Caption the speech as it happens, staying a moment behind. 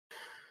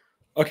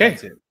Okay.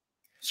 That's it.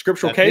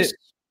 Scriptural case.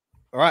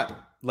 All right.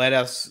 Let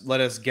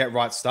us get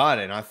right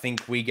started. And I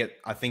think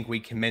we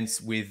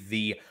commence with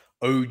the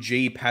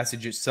OG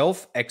passage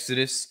itself,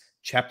 Exodus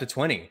chapter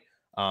 20.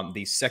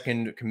 The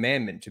second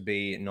commandment, to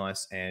be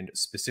nice and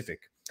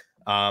specific.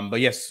 But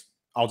yes,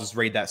 I'll just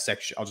read that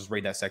section. I'll just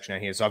read that section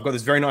out here. So I've got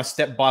this very nice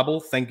step Bible.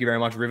 Thank you very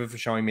much, River, for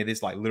showing me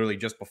this, like literally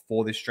just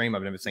before this stream.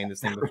 I've never seen this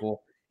thing before.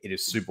 It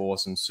is super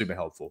awesome, super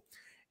helpful.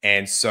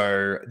 And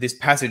so this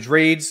passage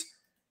reads,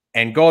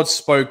 and God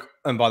spoke,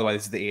 and by the way,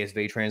 this is the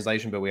ESV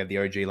translation, but we have the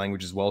OG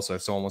language as well. So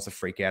if someone wants to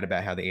freak out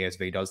about how the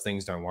ESV does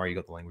things, don't worry, you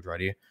got the language right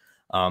here.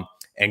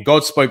 And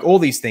God spoke all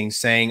these things,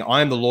 saying,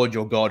 I am the Lord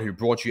your God who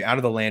brought you out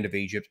of the land of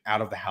Egypt,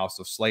 out of the house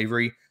of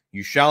slavery.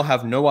 You shall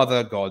have no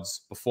other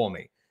gods before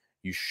me.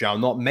 You shall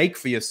not make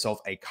for yourself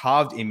a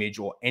carved image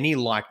or any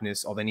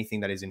likeness of anything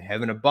that is in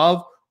heaven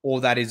above,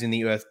 or that is in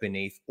the earth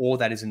beneath, or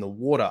that is in the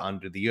water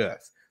under the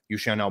earth. You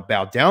shall not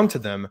bow down to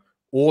them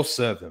or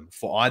serve them.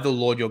 For I, the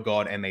Lord your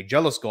God, am a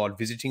jealous God,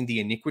 visiting the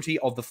iniquity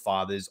of the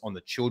fathers on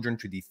the children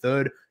to the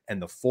third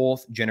and the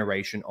fourth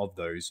generation of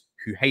those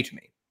who hate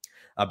me,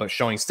 but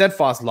showing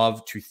steadfast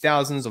love to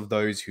thousands of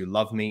those who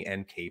love me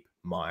and keep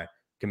my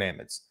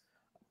commandments.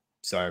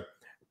 So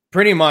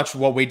pretty much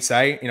what we'd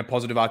say in a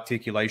positive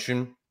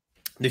articulation,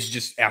 this is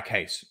just our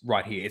case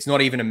right here. It's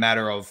not even a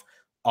matter of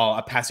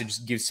a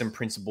passage gives some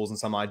principles and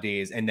some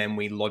ideas, and then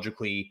we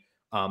logically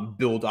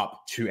build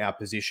up to our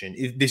position.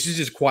 This is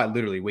just quite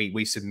literally,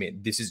 we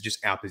submit. This is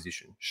just our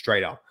position,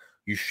 straight up.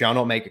 You shall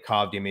not make a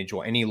carved image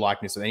or any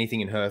likeness of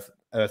anything in earth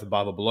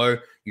above or below.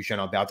 You shall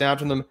not bow down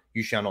to them.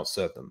 You shall not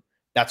serve them.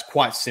 That's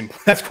quite simple.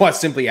 That's quite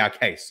simply our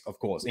case, of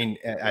course,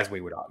 as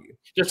we would argue.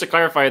 Just to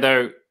clarify,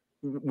 though,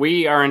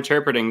 we are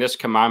interpreting this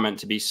commandment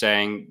to be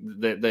saying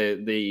that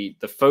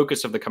the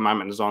focus of the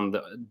commandment is on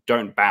the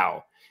don't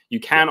bow. You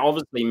can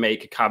obviously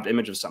make a carved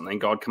image of something.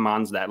 God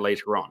commands that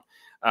later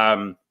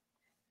on.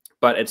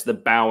 But it's the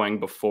bowing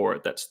before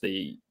it that's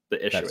the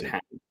issue at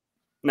hand.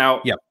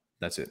 Now,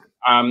 that's it.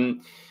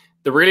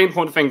 The really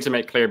important thing to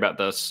make clear about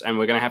this, and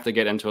we're going to have to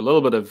get into a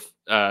little bit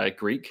of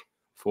Greek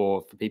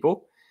for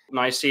people.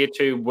 Nicaea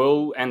II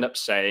will end up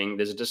saying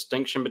there's a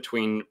distinction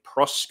between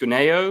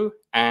proskuneo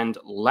and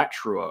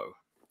latruo.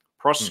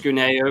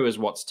 Proskuneo is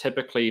what's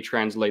typically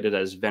translated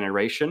as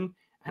veneration,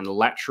 and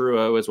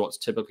latruo is what's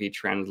typically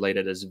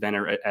translated as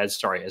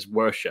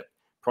worship.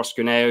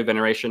 Proskuneo,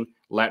 veneration;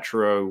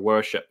 latruo,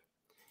 worship.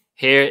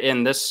 Here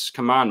in this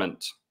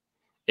commandment,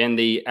 in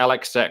the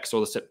LXX or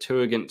the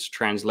Septuagint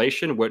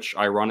translation, which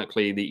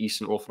ironically the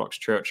Eastern Orthodox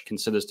Church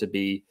considers to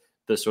be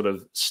the sort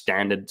of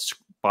standard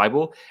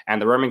Bible,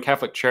 and the Roman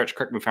Catholic Church,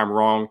 correct me if I'm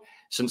wrong,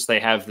 since they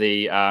have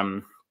the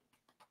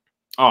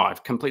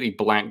I've completely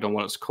blanked on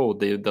what it's called,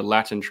 the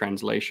Latin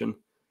translation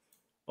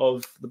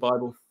of the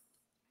Bible.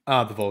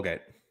 The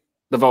Vulgate.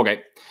 The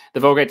Vulgate. The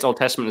Vulgate's Old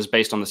Testament is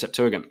based on the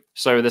Septuagint.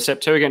 So the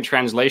Septuagint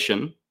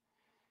translation,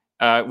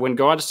 when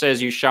God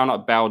says you shall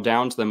not bow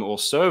down to them or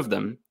serve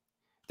them,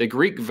 the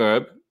Greek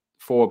verb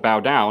for bow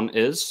down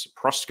is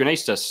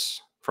proskunestos,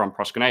 from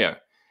proskuneo.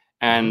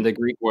 And the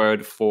Greek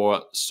word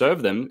for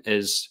serve them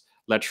is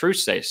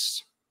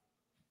latruses.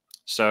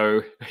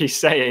 So he's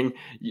saying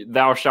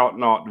thou shalt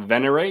not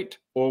venerate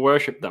or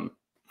worship them.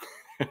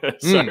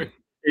 So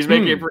he's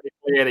making it pretty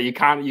clear that you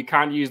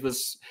can't use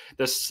this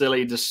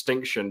silly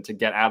distinction to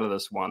get out of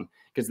this one,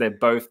 because they're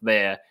both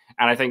there.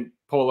 And I think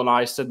Paul and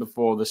I said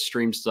before the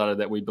stream started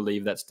that we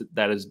believe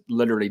that is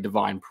literally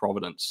divine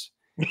providence.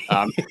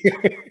 That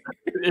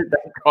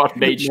God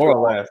made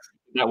sure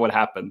that would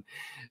happen.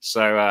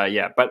 So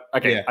but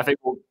okay, I think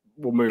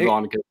we'll move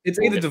on. It's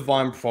either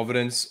divine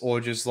providence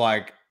or just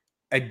like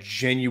a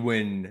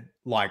genuine,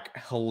 like,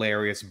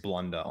 hilarious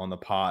blunder on the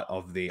part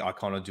of the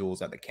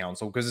iconodules at the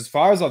council. Because as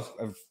far as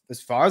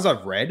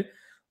I've read,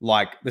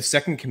 like, the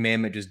second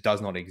commandment just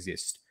does not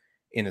exist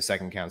in the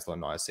Second Council of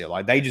Nicaea.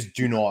 Like, they just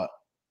do not.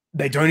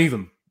 They don't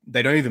even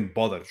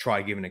bother to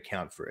try to give an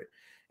account for it.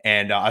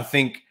 And I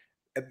think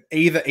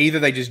either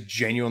they just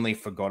genuinely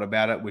forgot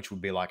about it, which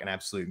would be like an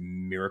absolute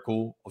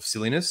miracle of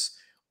silliness,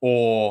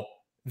 or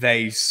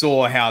they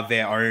saw how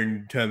their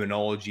own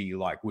terminology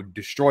like would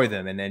destroy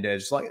them, and then they're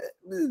just like,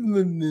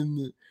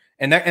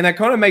 and that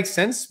kind of makes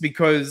sense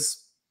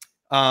because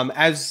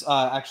as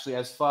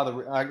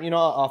Father, I think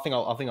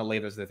I'll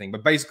leave as the thing,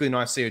 but basically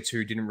Nicaea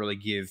II didn't really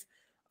give,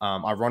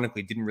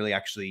 ironically, didn't really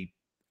actually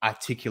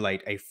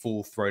articulate a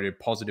full-throated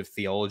positive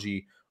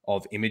theology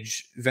of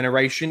image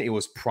veneration. It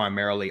was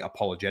primarily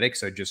apologetic,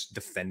 so just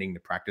defending the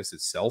practice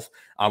itself,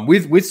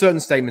 with certain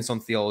statements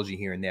on theology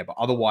here and there, but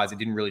otherwise it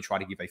didn't really try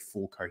to give a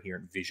full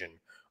coherent vision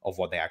of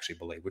what they actually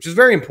believe, which is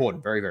very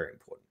important, very, very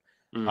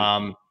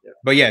important.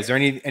 But yeah, is there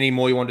any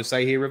more you want to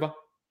say here, River?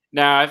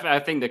 No, I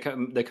think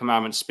the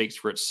commandment speaks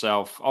for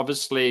itself.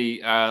 Obviously,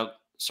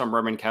 some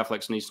Roman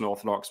Catholics and Eastern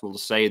Orthodox will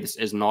say this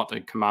is not a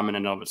commandment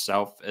in and of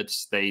itself.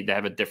 It's they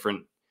have a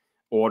different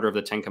order of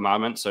the 10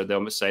 Commandments, so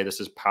they'll say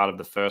this is part of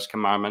the first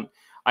commandment.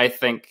 I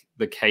think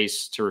the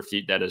case to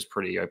refute that is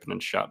pretty open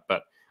and shut,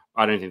 but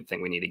I don't even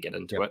think we need to get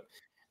into it.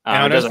 And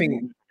I don't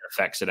think it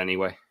affects it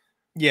anyway.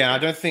 Yeah, I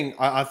don't think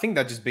I think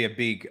that'd just be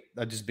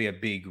a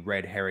big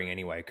red herring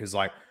anyway. Because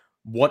like,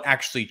 what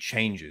actually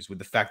changes with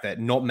the fact that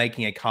not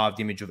making a carved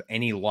image of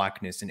any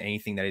likeness in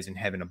anything that is in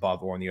heaven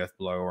above, or on the earth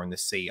below, or in the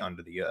sea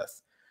under the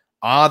earth?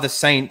 Are the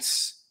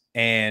saints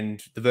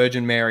and the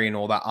Virgin Mary and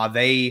all that, are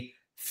they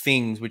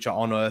things which are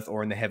on earth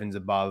or in the heavens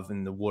above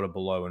and the water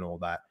below and all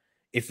that?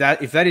 If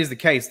that is the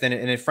case, then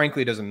it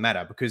frankly doesn't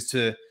matter, because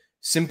to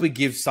simply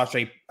give such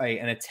an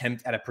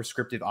attempt at a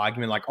prescriptive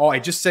argument like, oh,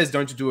 it just says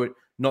don't to do it,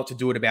 not to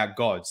do it about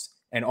gods,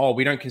 and oh,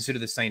 we don't consider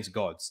the saints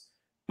gods.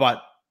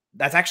 But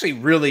that's actually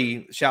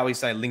really, shall we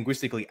say,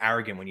 linguistically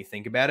arrogant when you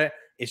think about it.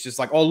 It's just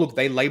like, oh, look,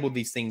 they labeled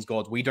these things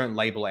gods. We don't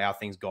label our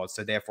things gods,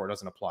 so therefore it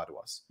doesn't apply to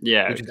us.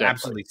 Yeah, Which is exactly.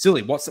 absolutely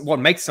silly. What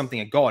makes something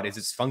a god is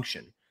its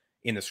function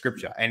in the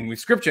scripture. And with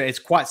scripture, it's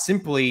quite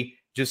simply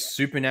just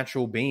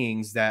supernatural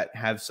beings that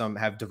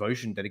have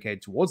devotion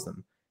dedicated towards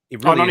them.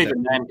 It really not is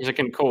even that, because it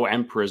can call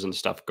emperors and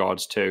stuff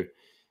gods too.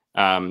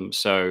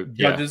 So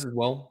yeah. judges as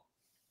well.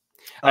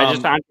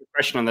 Just to answer the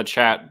question in the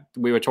chat,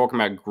 we were talking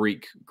about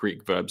Greek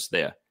verbs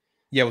there.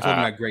 Yeah, we're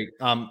talking about Greek,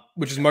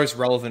 which is most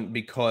relevant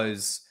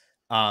because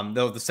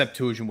the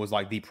Septuagint was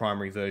like the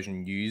primary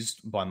version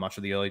used by much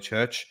of the early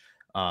church,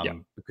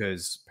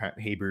 because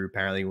Hebrew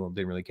apparently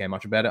didn't really care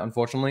much about it,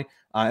 unfortunately.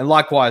 And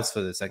likewise for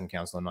the Second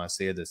Council of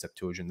Nicaea, the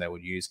Septuagint they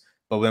would use.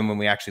 But then when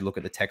we actually look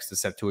at the text of the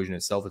Septuagint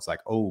itself, it's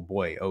like, oh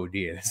boy, oh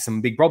dear, there's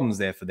some big problems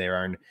there for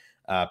their own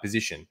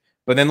position.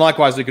 But then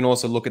likewise, we can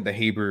also look at the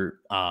Hebrew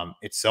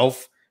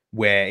itself,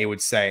 where it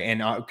would say,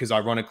 and because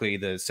ironically,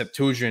 the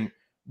Septuagint,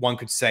 one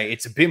could say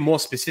it's a bit more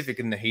specific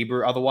than the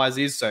Hebrew otherwise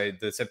is. So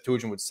the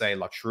Septuagint would say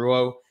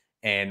latruo,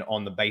 and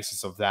on the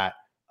basis of that,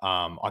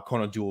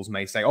 iconodules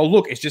may say, oh,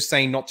 look, it's just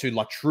saying not to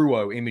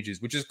latruo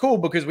images, which is cool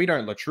because we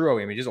don't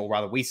latruo images, or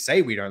rather we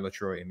say we don't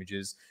latruo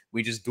images.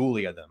 We just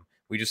dulia them.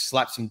 We just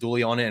slap some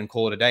dulia on it and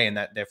call it a day, and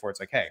that therefore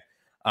it's okay.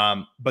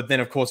 But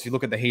then, of course, if you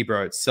look at the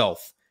Hebrew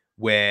itself,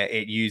 where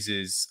it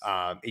uses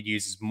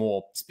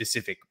more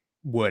specific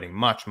wording,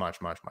 much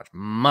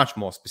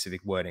more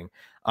specific wording.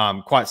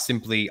 Quite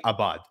simply,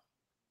 abad.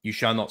 You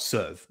shall not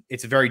serve.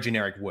 It's a very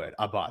generic word.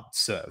 Abad,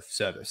 serve,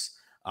 service.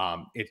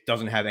 It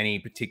doesn't have any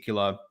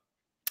particular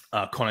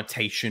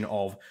connotation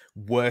of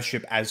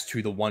worship as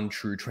to the one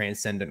true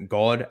transcendent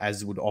God,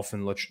 as would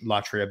often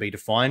latria be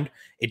defined.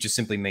 It just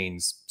simply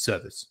means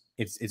service.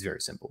 It's very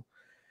simple.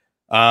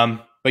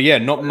 But yeah,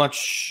 not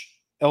much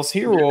else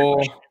here.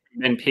 Or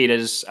and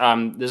Peter's,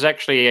 that's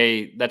actually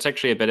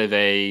a bit of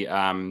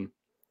a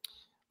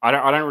I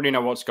don't really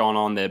know what's going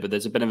on there, but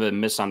there's a bit of a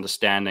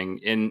misunderstanding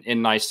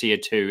in Nicaea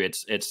II.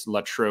 It's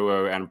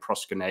latruo and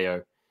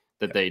proskuneo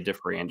that they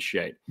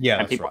differentiate. Yeah,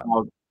 and that's people right.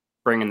 are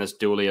bringing this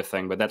dulia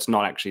thing, but that's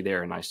not actually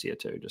there in Nicaea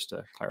II. Just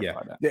to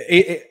clarify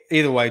that.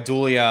 Either way,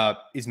 dulia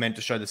is meant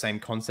to show the same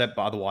concept,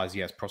 but otherwise,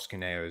 yes,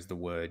 proskuneo is the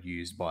word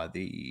used by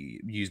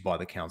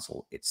the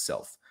council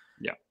itself.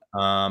 Yeah.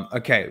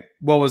 Okay.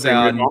 What was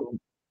our?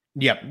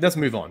 Yeah, let's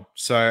move on.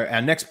 So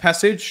our next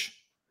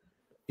passage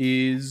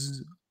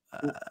is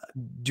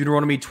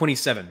Deuteronomy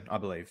 27, I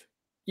believe.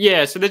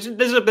 Yeah, so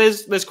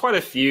there's quite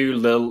a few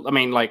little. I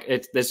mean, like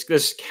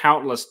there's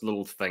countless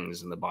little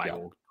things in the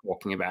Bible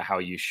talking about how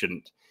you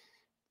shouldn't,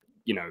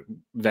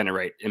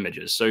 venerate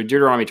images. So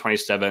Deuteronomy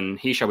 27,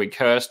 he shall be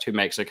cursed who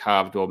makes a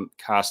carved or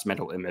cast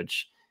metal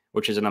image,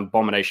 which is an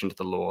abomination to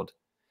the Lord.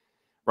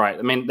 Right.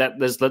 I mean,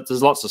 there's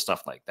lots of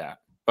stuff like that.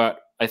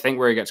 But I think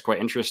where it gets quite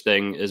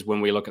interesting is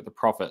when we look at the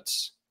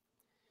prophets.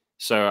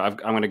 So I'm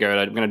going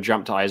to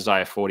jump to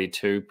Isaiah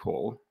 42,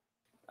 Paul.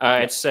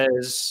 It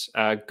says,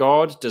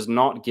 God does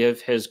not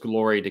give his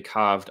glory to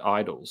carved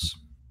idols.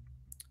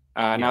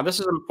 Now, this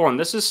is important.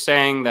 This is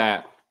saying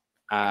that,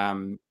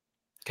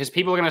 because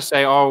people are going to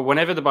say, oh,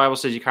 whenever the Bible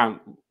says you can't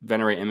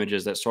venerate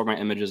images, that's talking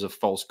about images of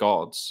false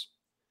gods.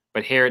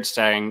 But here it's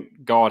saying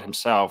God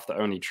himself, the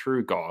only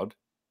true God,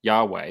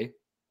 Yahweh,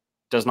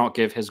 does not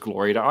give his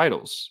glory to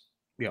idols.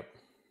 Yep.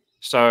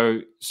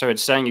 So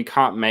it's saying you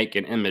can't make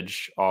an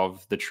image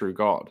of the true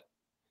God.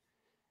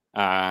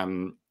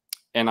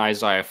 In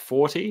Isaiah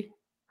 40,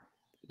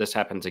 this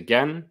happens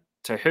again.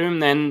 To whom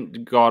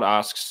then, God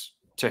asks,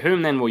 to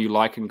whom then will you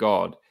liken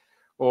God?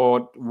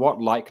 Or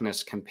what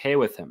likeness compare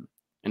with him?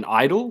 An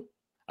idol?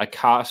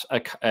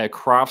 A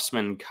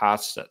craftsman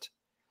casts it.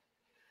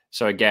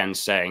 So again,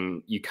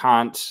 saying you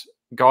can't,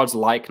 God's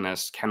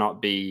likeness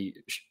cannot be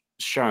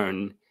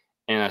shown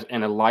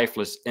in a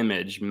lifeless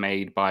image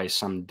made by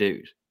some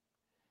dude.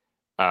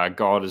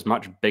 God is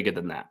much bigger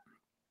than that.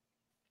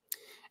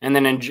 And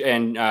then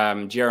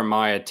in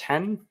Jeremiah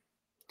 10,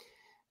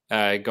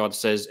 God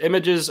says,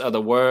 images are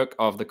the work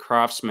of the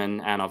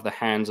craftsman and of the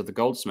hands of the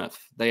goldsmith.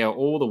 They are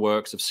all the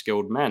works of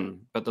skilled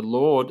men, but the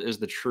Lord is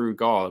the true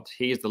God.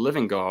 He is the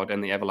living God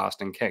and the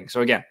everlasting King.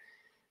 So again,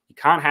 you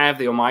can't have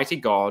the Almighty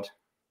God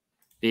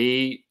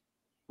be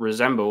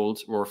resembled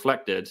or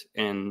reflected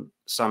in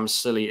some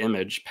silly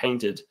image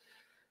painted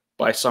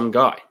by some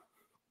guy.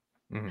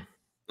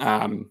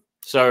 Mm-hmm.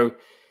 So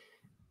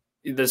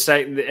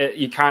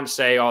you can't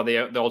say, oh,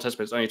 the Old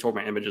Testament is only talking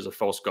about images of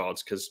false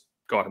gods, because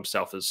God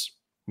himself is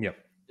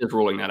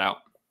ruling that out.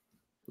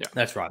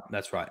 That's right.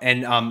 That's right.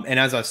 And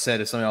as I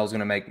said, something I was going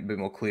to make a bit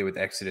more clear with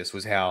Exodus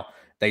was how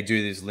they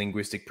do this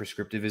linguistic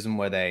prescriptivism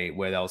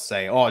where they'll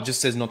say, "Oh, it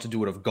just says not to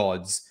do it of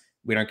gods.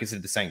 We don't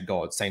consider the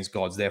saints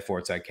gods, therefore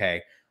it's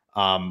okay."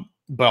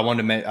 But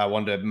I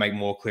wanted to make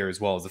more clear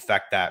as well is the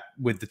fact that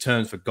with the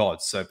terms for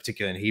gods, so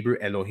particularly in Hebrew,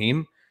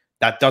 Elohim,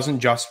 that doesn't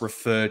just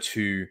refer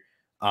to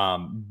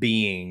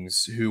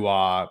beings who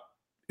are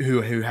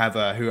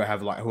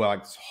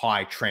like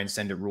high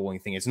transcendent ruling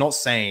thing. It's not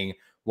saying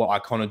what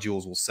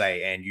iconodules will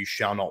say, and you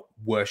shall not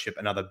worship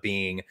another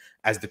being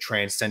as the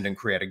transcendent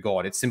creator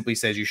God. It simply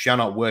says you shall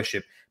not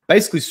worship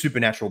basically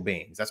supernatural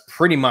beings. That's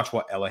pretty much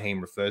what Elohim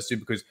refers to,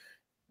 because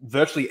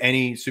virtually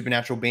any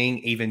supernatural being,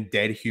 even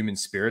dead human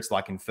spirits,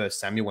 like in 1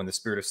 Samuel, when the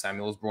spirit of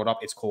Samuel is brought up,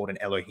 it's called an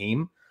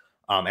Elohim.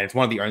 And it's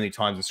one of the only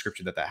times in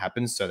scripture that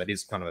happens. So that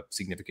is kind of a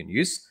significant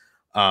use.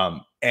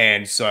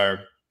 And so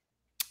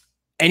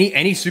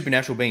any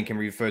supernatural being can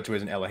be referred to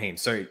as an Elohim.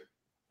 So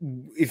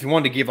if you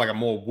wanted to give like a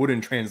more wooden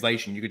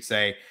translation, you could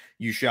say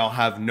you shall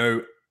have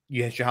no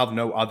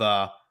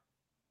other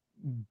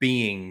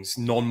beings,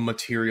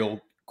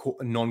 non-material,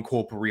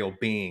 non-corporeal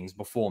beings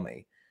before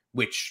me.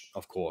 Which,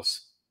 of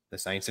course, the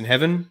saints in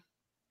heaven,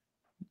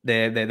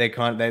 they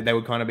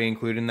would kind of be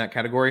included in that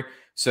category.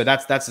 So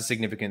that's a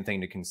significant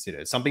thing to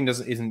consider. Something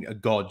isn't a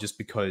god just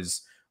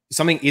because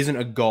something isn't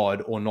a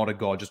god or not a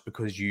god just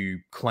because you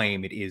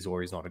claim it is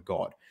or is not a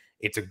god.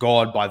 It's a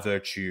god by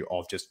virtue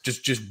of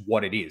just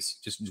what it is,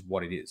 just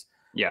what it is.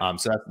 Yeah.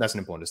 So that's an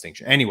important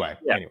distinction. Anyway.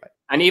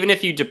 And even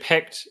if you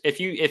depict, if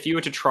you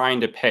were to try and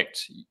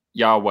depict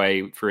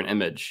Yahweh through an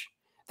image,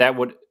 that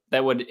would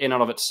in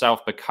and of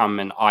itself become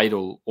an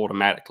idol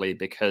automatically,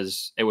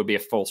 because it would be a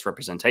false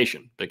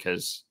representation,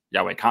 because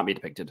Yahweh can't be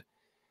depicted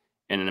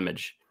in an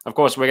image. Of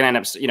course, we're going to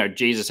end up,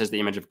 Jesus is the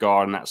image of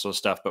God and that sort of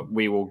stuff, but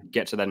we will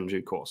get to that in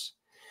due course.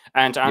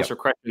 And to answer a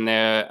question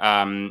there,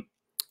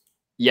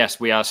 yes,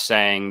 we are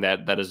saying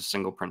that is a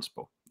single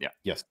principle. Yeah.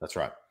 Yes, that's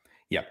right.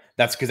 Yeah,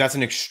 that's because that's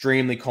an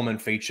extremely common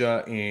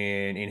feature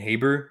in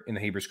Hebrew, in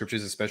the Hebrew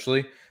scriptures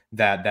especially,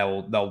 that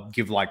they'll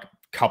give like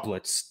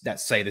couplets that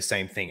say the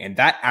same thing, and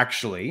that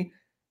actually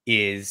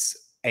is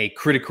a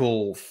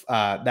critical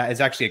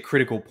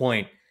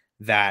point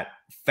that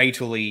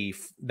basically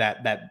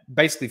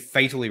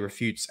fatally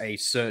refutes a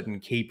certain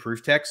key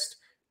proof text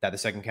that the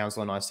Second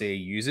Council of Nicaea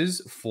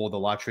uses for the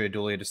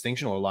latria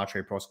distinction or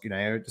latria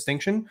proskuneo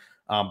distinction.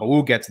 But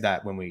we'll get to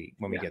that when we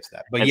get to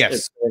that. But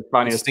it's the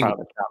funniest part of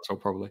the council,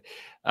 probably.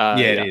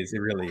 It is. It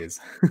really is.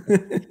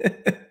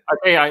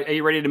 Okay, are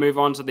you ready to move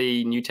on to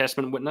the New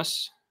Testament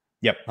witness?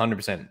 Yep,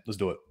 100%. Let's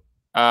do it.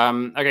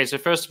 Okay, so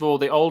first of all,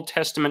 the Old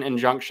Testament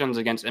injunctions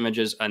against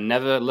images are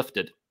never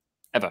lifted,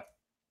 ever,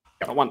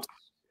 not once.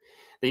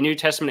 The New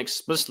Testament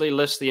explicitly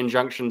lists the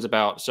injunctions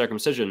about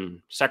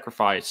circumcision,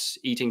 sacrifice,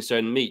 eating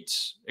certain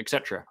meats,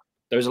 etc.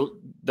 Those are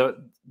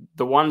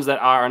the ones that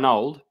are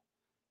annulled.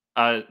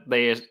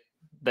 The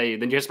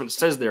New Testament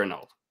says they're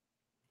annulled.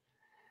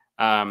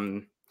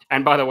 And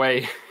by the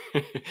way,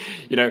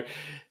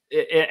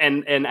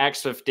 in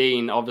Acts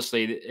 15,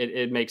 obviously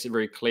it makes it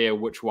very clear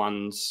which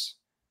ones.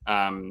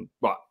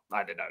 Well,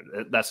 I don't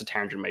know. That's a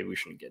tangent maybe we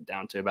shouldn't get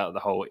down to about the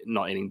whole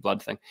not eating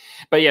blood thing.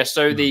 But yeah,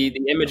 so the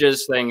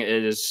images thing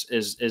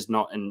is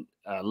not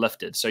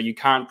lifted. So you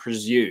can't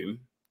presume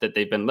that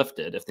they've been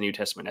lifted if the New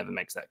Testament ever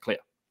makes that clear.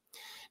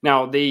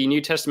 Now, the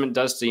New Testament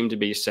does seem to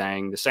be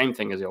saying the same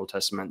thing as the Old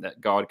Testament, that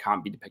God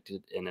can't be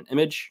depicted in an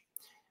image.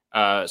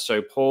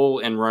 So Paul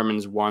in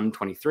Romans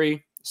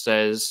 1:23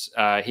 says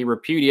he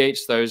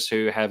repudiates those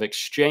who have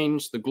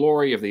exchanged the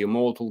glory of the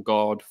immortal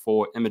God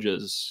for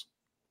images.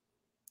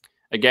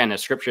 Again, if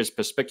scripture is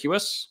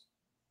perspicuous,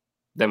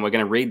 then we're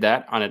going to read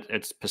that on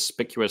its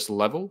perspicuous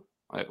level.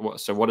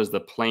 So what is the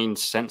plain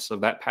sense of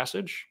that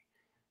passage?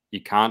 You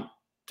can't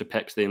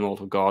depict the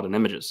immortal God in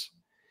images.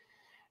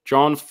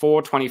 John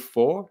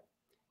 4:24,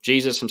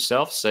 Jesus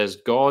himself says,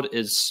 God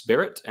is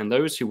spirit, and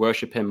those who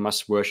worship him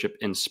must worship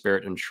in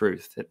spirit and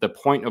truth. The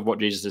point of what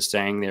Jesus is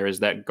saying there is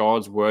that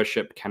God's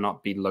worship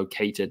cannot be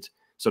located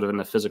sort of in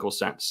the physical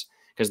sense.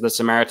 Because the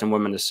Samaritan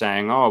woman is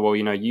saying, oh, well,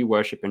 you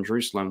worship in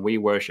Jerusalem, we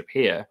worship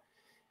here.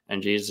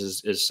 And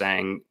Jesus is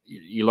saying,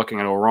 you're looking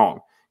at it all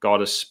wrong.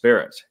 God is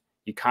spirit.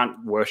 You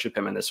can't worship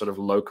him in this sort of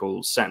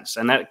local sense.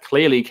 And that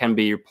clearly can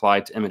be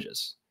applied to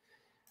images.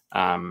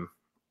 The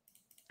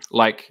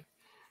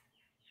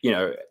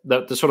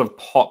sort of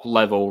pop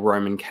level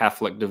Roman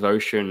Catholic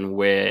devotion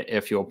where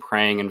if you're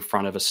praying in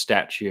front of a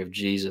statue of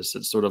Jesus,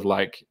 it's sort of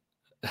like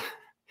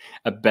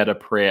a better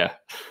prayer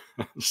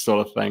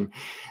sort of thing.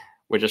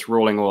 We're just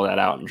ruling all that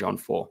out in John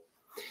 4.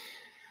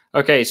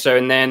 Okay, so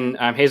and then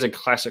here's a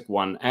classic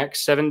one.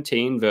 Acts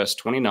 17, verse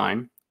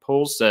 29.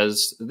 Paul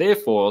says,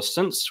 therefore,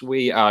 since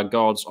we are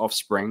God's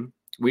offspring,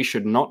 we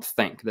should not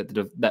think that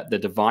the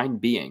divine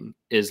being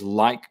is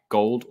like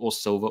gold or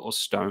silver or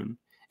stone,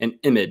 an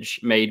image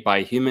made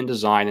by human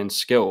design and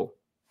skill.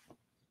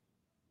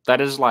 That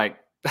is like,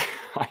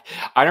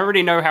 I don't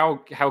really know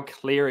how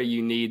clearer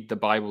you need the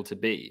Bible to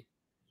be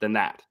than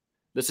that.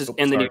 This is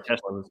in the New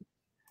Testament.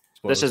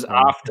 This is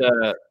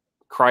after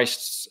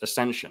Christ's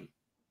ascension.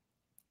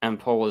 And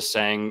Paul is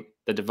saying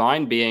the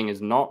divine being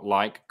is not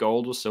like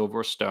gold or silver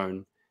or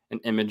stone, an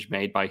image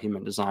made by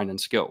human design and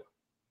skill.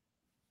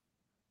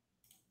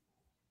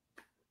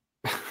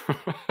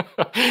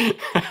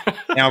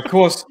 Now, of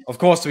course,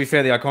 to be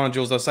fair, the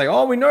iconodules, they'll say,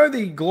 oh, we know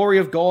the glory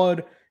of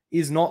God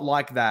is not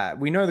like that.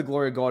 We know the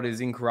glory of God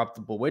is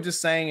incorruptible. We're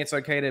just saying it's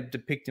okay to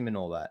depict him and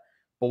all that.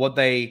 But what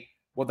they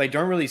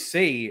don't really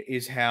see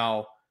is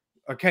how,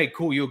 okay,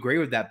 cool, you agree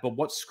with that. But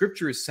what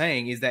scripture is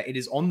saying is that it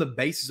is on the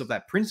basis of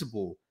that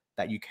principle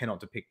that you cannot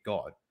depict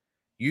God.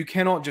 You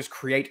cannot just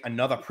create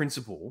another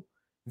principle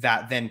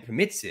that then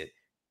permits it.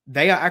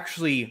 They are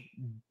actually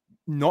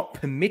not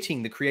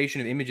permitting the creation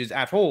of images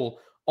at all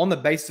on the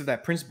basis of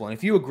that principle. And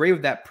if you agree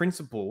with that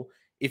principle,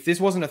 if this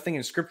wasn't a thing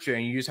in scripture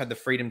and you just had the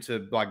freedom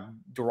to like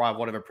derive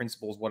whatever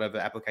principles, whatever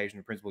application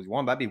of principles you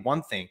want, that'd be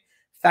one thing.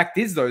 Fact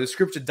is, though, the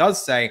scripture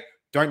does say,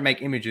 don't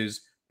make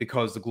images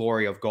because the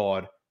glory of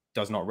God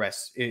does not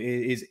rest,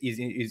 is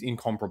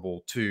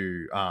incomparable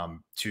to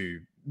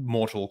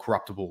mortal,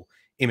 corruptible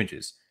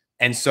images.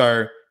 And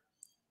so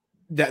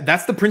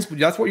that's the principle.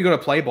 That's what you got to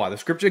play by. The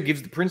scripture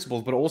gives the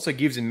principles, but it also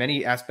gives in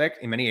many aspects,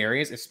 in many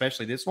areas,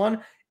 especially this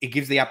one, it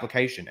gives the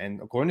application.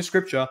 And according to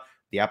scripture,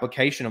 the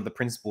application of the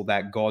principle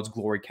that God's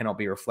glory cannot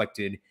be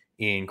reflected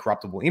in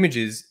corruptible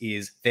images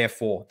is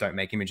therefore don't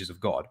make images of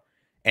God.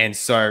 And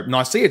so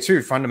Nicaea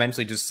II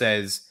fundamentally just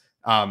says,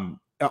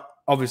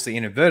 obviously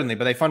inadvertently,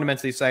 but they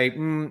fundamentally say,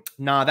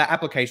 nah, that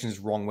application is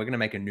wrong. We're going to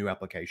make a new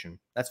application.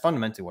 That's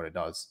fundamentally what it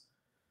does.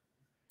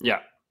 Yeah.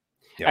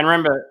 And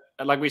remember,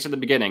 like we said at the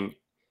beginning,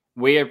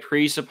 we are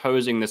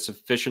presupposing the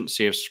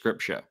sufficiency of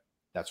scripture.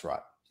 That's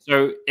right.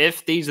 So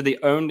if these are the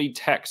only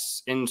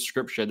texts in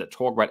scripture that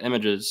talk about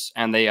images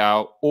and they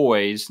are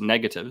always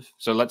negative,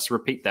 so let's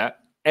repeat that.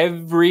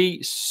 Every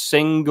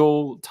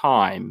single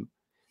time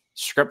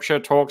scripture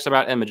talks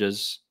about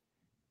images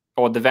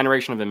or the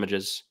veneration of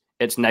images,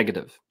 it's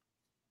negative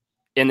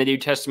in the New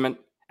Testament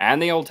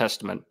and the Old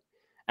Testament.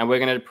 And we're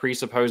going to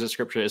presuppose that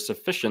scripture is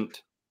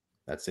sufficient.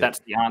 That's it. That's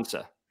the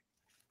answer.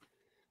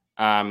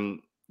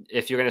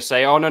 If you're going to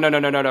say, oh,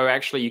 no,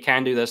 actually you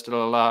can do this,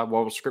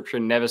 well, scripture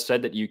never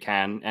said that you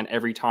can. And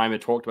every time it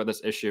talked about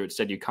this issue, it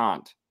said you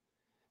can't.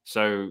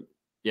 So,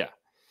 yeah.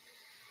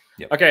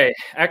 Yep. Okay,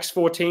 Acts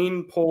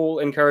 14, Paul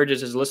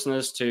encourages his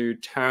listeners to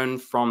turn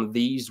from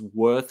these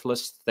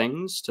worthless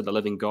things to the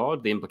living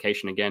God. The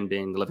implication, again,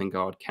 being the living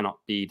God cannot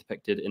be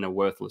depicted in a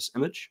worthless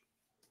image.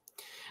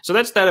 So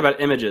that's that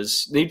about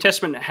images. The New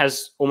Testament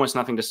has almost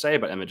nothing to say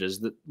about images.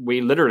 That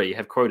we literally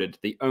have quoted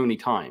the only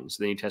times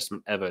the New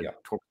Testament ever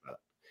talked about it.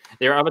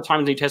 There are other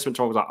times the New Testament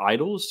talks about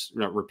idols.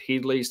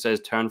 Repeatedly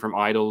says turn from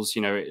idols.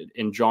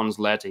 In John's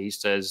letter, he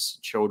says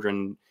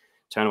children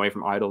turn away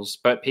from idols.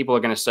 But people are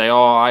going to say,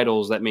 oh,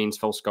 idols, that means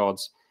false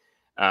gods.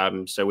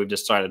 So we've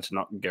decided to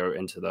not go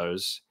into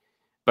those.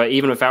 But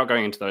even without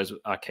going into those,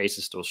 our case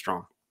is still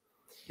strong.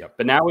 Yep.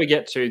 But now we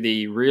get to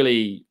the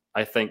really,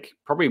 I think,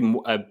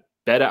 probably a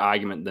better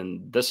argument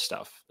than this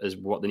stuff is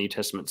what the New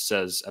Testament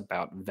says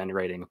about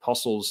venerating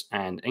apostles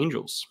and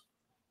angels.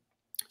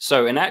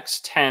 So in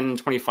Acts 10,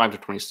 25 to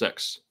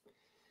 26,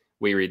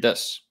 we read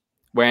this.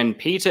 When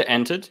Peter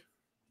entered,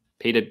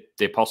 the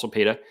apostle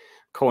Peter,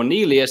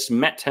 Cornelius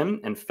met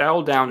him and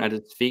fell down at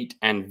his feet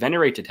and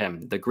venerated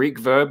him. The Greek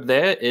verb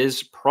there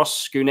is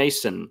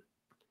proskuneo,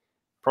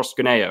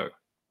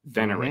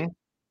 venerate.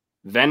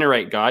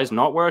 Venerate, guys,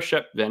 not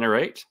worship,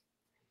 venerate.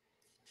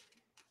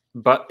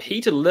 But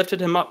Peter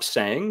lifted him up,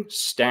 saying,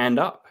 stand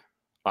up,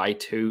 I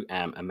too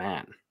am a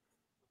man.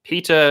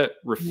 Peter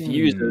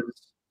refuses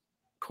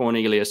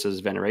Cornelius's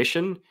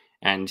veneration,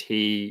 and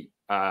he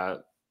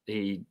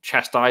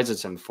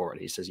chastises him for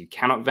it. He says, you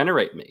cannot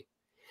venerate me.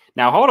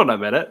 Now, hold on a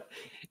minute.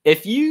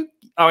 Let me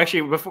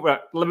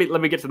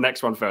get to the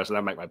next one first, and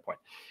I'll make my point.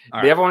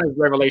 The other one is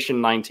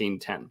Revelation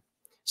 19:10.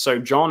 So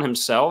John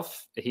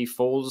himself, he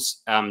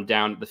falls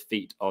down at the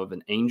feet of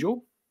an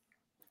angel.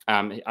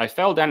 I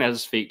fell down at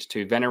his feet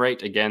to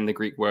venerate. Again, the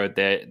Greek word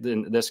there,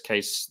 in this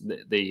case,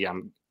 the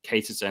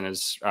case it's in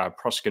is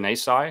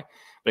proskunesi,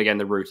 but again,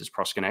 the root is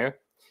proskuneo.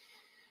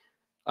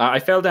 I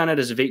fell down at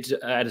his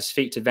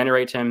feet to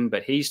venerate him,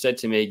 but he said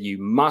to me, you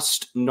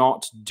must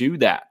not do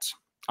that.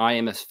 I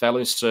am a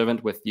fellow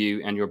servant with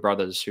you and your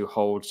brothers who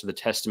hold to the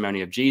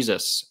testimony of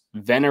Jesus.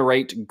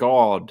 Venerate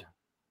God.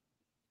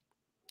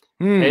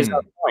 Here's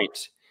our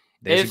point.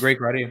 There's a Greek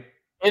right here.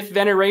 If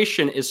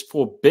veneration is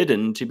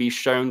forbidden to be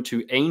shown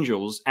to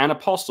angels and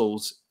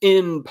apostles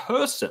in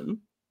person,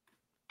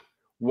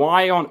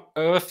 why on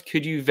earth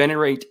could you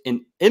venerate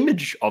an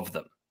image of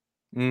them?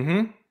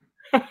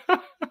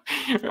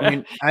 I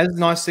mean, as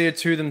Nicaea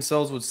II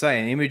themselves would say,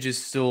 an image is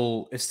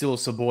still a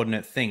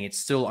subordinate thing. It's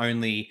still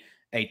only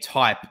a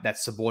type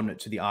that's subordinate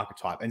to the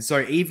archetype. And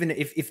so even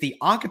if the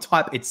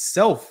archetype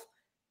itself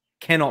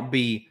cannot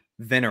be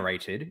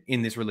venerated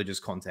in this religious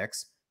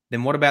context,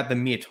 then what about the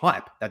mere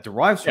type that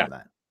derives from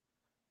that?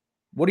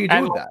 What do you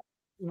do with that?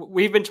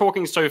 We've been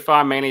talking so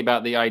far mainly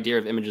about the idea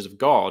of images of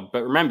God,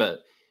 but remember,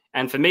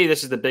 and for me,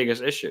 this is the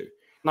biggest issue.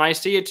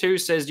 Nicaea II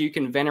says you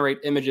can venerate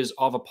images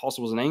of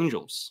apostles and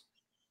angels,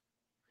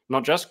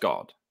 not just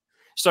God.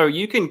 So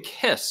you can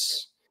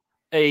kiss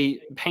a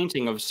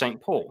painting of St.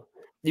 Paul.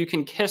 You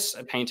can kiss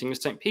a painting of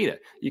St. Peter.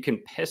 You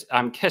can kiss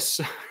a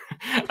painting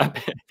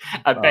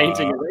of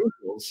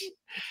angels.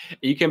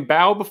 You can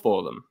bow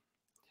before them.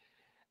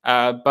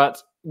 But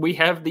we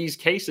have these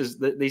cases,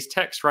 these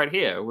texts right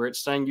here, where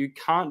it's saying you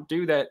can't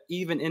do that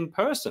even in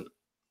person.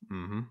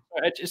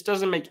 It just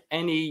doesn't make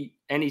any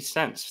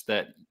sense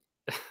that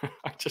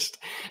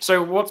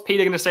So what's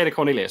Peter going to say to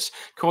Cornelius?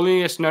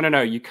 Cornelius,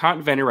 no, you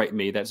can't venerate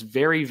me. That's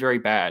very, very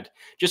bad.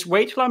 Just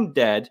wait till I'm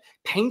dead,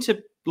 paint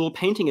a little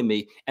painting of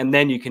me, and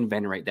then you can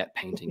venerate that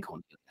painting,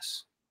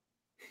 Cornelius.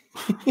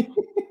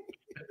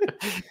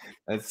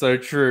 That's so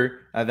true.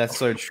 That's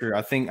so true.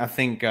 I think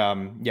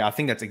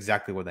that's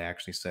exactly what they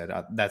actually said.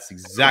 That's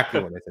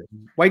exactly what they said.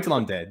 Wait till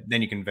I'm dead,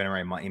 then you can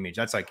venerate my image.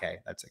 That's okay.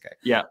 That's okay.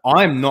 Yeah,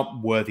 I'm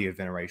not worthy of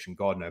veneration,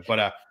 God no.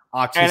 But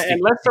artistic.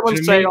 And let someone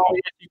say, "Oh,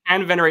 yes, you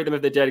can venerate them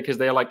if they're dead because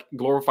they're like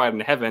glorified in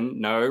heaven."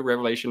 No,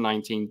 Revelation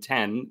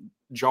 19:10.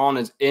 John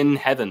is in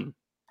heaven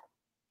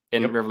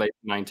in Revelation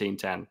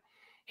 19:10.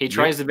 He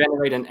tries to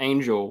venerate an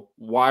angel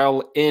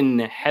while in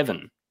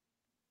heaven,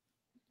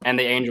 and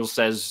the angel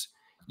says,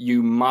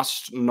 "You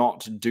must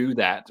not do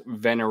that.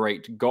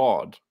 Venerate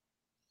God."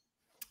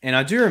 And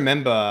I do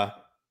remember.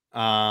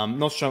 I'm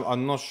not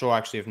sure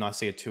actually if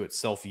Nicaea II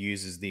itself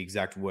uses the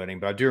exact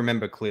wording, but I do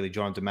remember clearly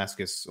John of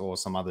Damascus or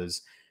some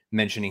others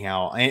mentioning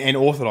how, and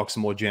Orthodox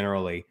more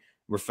generally,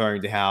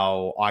 referring to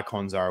how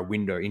icons are a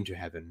window into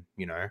heaven,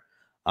 you know.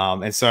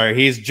 And so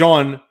here's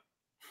John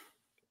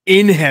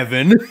in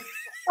heaven.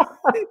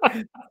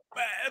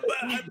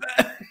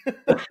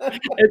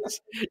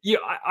 It's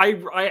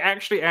I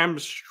actually am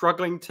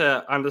struggling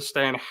to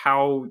understand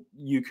how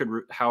you could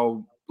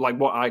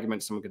what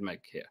arguments someone could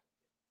make here.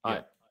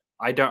 Yeah.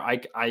 I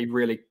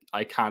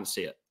can't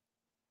see it.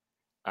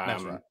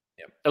 That's right.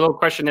 Yep. A little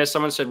question there.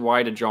 Someone said,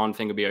 "Why did John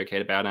think it'd be okay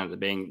to bow down to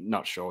being?"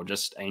 Not sure.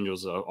 Just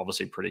angels are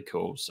obviously pretty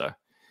cool. So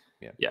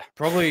yeah.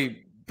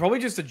 Probably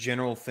just a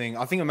general thing.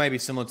 I think it may be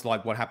similar to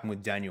like what happened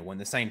with Daniel when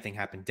the same thing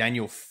happened.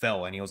 Daniel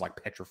fell and he was like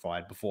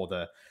petrified before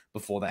the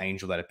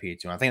angel that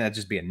appeared to him. I think that'd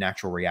just be a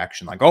natural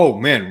reaction, like, "Oh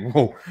man,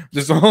 whoa,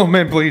 just oh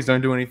man, please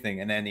don't do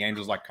anything." And then the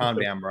angel's like, "Calm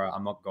down, bro.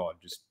 I'm not God.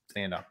 Just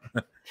stand up."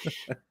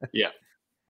 Yeah.